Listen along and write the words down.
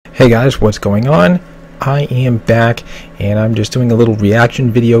Hey guys, what's going on? I am back and I'm just doing a little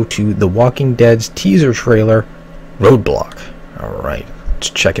reaction video to The Walking Dead's teaser trailer, Roadblock. Alright,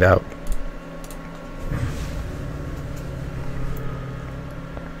 let's check it out.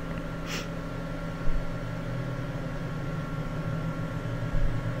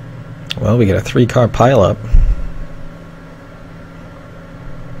 Well, we get a 3-car pileup.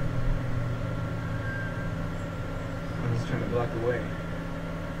 He's trying to block the way.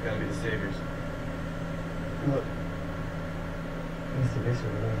 Gotta be the saviors. Look. That's the base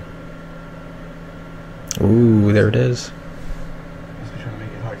over there. Ooh, there it is. Must be trying to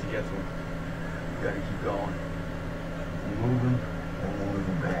make it hard to get to him. Gotta keep going. We're moving, and we're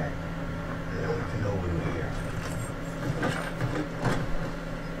moving back. They don't have to know we're here.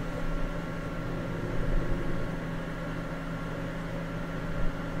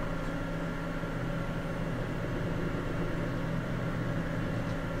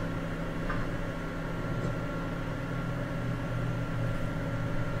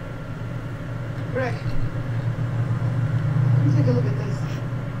 Rick, let me take a look at this.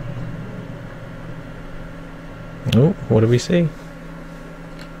 Oh, what do we see?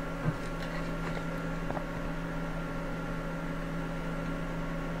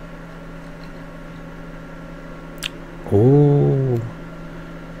 Oh.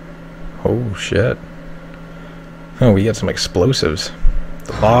 Oh shit. Oh, we got some explosives.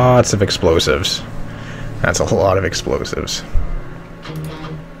 Lots of explosives. That's a lot of explosives.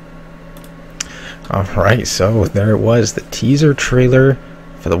 Alright, so there it was, the teaser trailer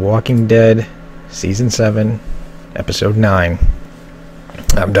for The Walking Dead Season 7, Episode 9.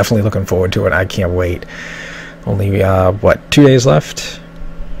 I'm definitely looking forward to it. I can't wait. Only, what, 2 days left?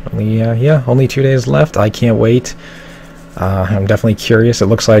 Only 2 days left. I can't wait. I'm definitely curious. It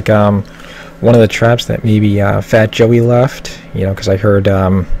looks like one of the traps that maybe Fat Joey left, you know, because I heard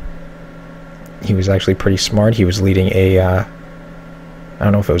he was actually pretty smart. He was leading a I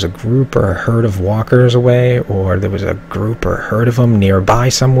don't know if it was a group or a herd of walkers away, or there was a group or a herd of them nearby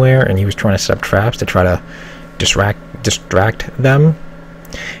somewhere, and he was trying to set up traps to try to distract them.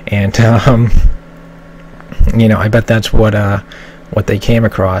 And you know, I bet that's what they came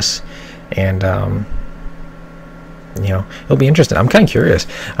across. And you know, it'll be interesting. I'm kind of curious.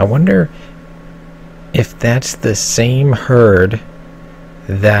 I wonder if that's the same herd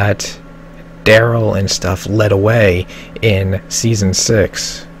that Daryl and stuff led away in Season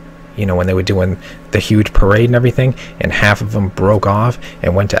 6, you know, when they were doing the huge parade and everything, and half of them broke off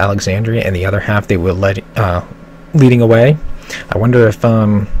and went to Alexandria, and the other half they were leading away. I wonder if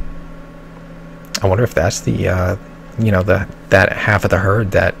that's the you know, that half of the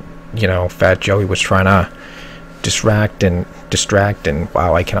herd that, you know, Fat Joey was trying to distract and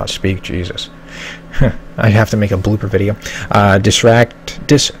wow, I cannot speak, Jesus. I have to make a blooper video. Distract.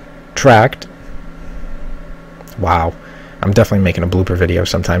 Wow, I'm definitely making a blooper video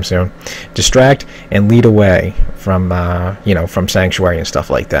sometime soon. Distract and lead away from, you know, from Sanctuary and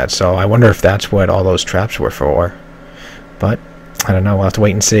stuff like that. So I wonder if that's what all those traps were for. But I don't know. We'll have to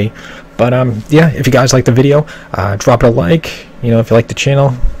wait and see. But yeah, if you guys like the video, drop it a like. You know, if you like the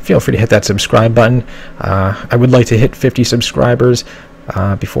channel, feel free to hit that subscribe button. I would like to hit 50 subscribers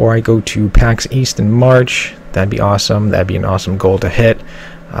before I go to PAX East in March. That'd be awesome. That'd be an awesome goal to hit.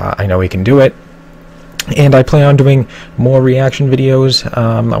 I know we can do it. And I plan on doing more reaction videos.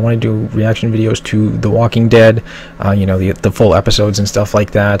 I want to do reaction videos to The Walking Dead, you know, the full episodes and stuff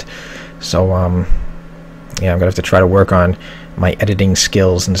like that. So, yeah, I'm going to have to try to work on my editing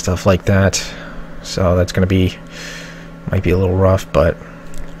skills and stuff like that. So that's going to be, might be a little rough, but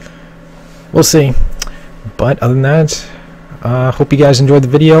we'll see. But other than that, hope you guys enjoyed the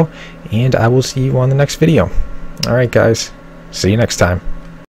video, and I will see you on the next video. Alright, guys. See you next time.